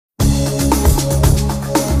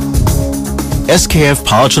SKF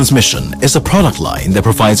Power Transmission is a product line that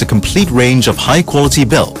provides a complete range of high-quality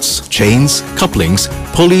belts, chains, couplings,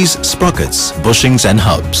 pulleys, sprockets, bushings and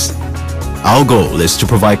hubs. Our goal is to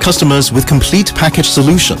provide customers with complete package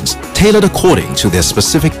solutions tailored according to their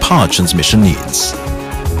specific power transmission needs.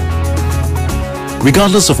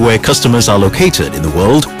 Regardless of where customers are located in the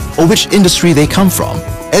world or which industry they come from,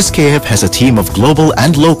 SKF has a team of global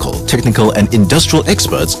and local technical and industrial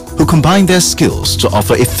experts who combine their skills to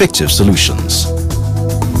offer effective solutions.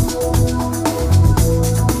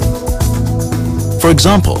 For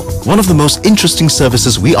example, one of the most interesting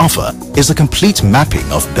services we offer is a complete mapping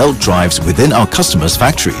of belt drives within our customers'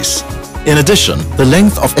 factories. In addition, the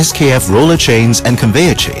length of SKF roller chains and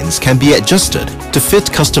conveyor chains can be adjusted to fit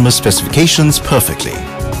customer specifications perfectly.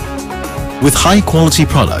 With high-quality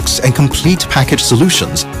products and complete package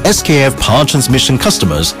solutions, SKF Power Transmission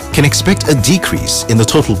customers can expect a decrease in the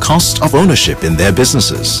total cost of ownership in their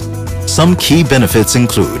businesses. Some key benefits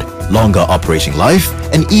include longer operating life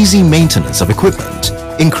and easy maintenance of equipment,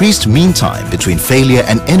 increased mean time between failure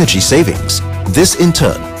and energy savings. This in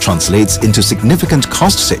turn translates into significant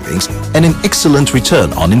cost savings and an excellent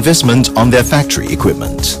return on investment on their factory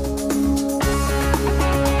equipment.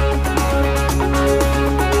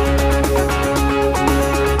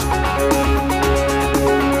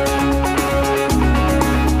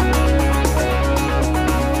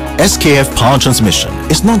 SKF Power Transmission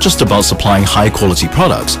is not just about supplying high-quality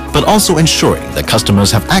products, but also ensuring that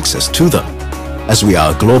customers have access to them. As we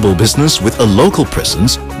are a global business with a local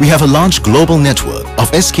presence, we have a large global network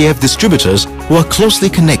of SKF distributors who are closely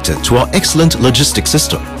connected to our excellent logistics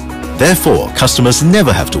system. Therefore, customers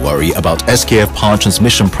never have to worry about SKF Power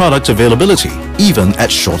Transmission product availability, even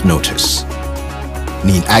at short notice.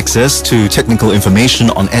 Need access to technical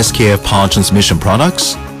information on SKF Power Transmission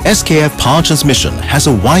products? SKF Power Transmission has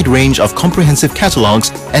a wide range of comprehensive catalogs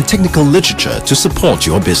and technical literature to support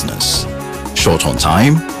your business. Short on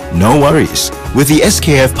time? No worries. With the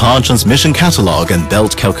SKF Power Transmission catalog and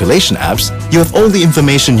belt calculation apps, you have all the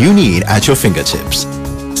information you need at your fingertips.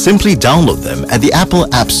 Simply download them at the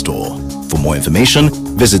Apple App Store. For more information,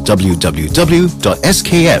 visit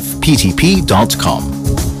www.skfptp.com.